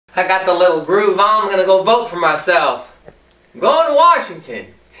I got the little groove on. I'm gonna go vote for myself. I'm going to Washington.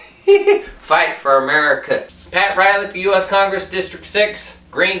 Fight for America. Pat Riley for U.S. Congress, District 6,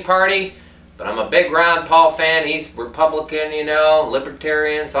 Green Party. But I'm a big Ron Paul fan. He's Republican, you know,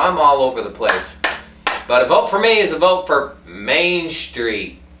 Libertarian, so I'm all over the place. But a vote for me is a vote for Main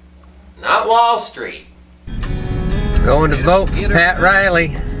Street, not Wall Street. Going to vote for Pat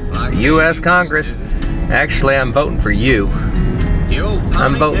Riley, U.S. Congress. Actually, I'm voting for you.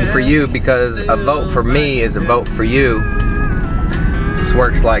 I'm voting for you because a vote for me is a vote for you. Just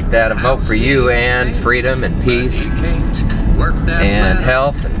works like that. A vote for you and freedom and peace and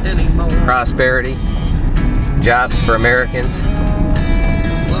health and prosperity, jobs for Americans.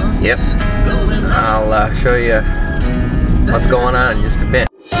 Yep. I'll show you what's going on in just a bit.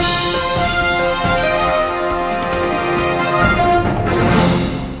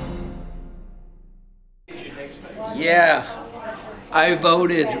 Yeah, I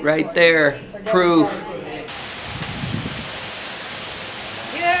voted right there. Proof.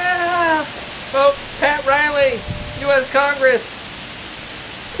 Yeah! Vote Pat Riley, U.S. Congress.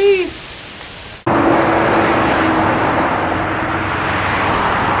 Peace.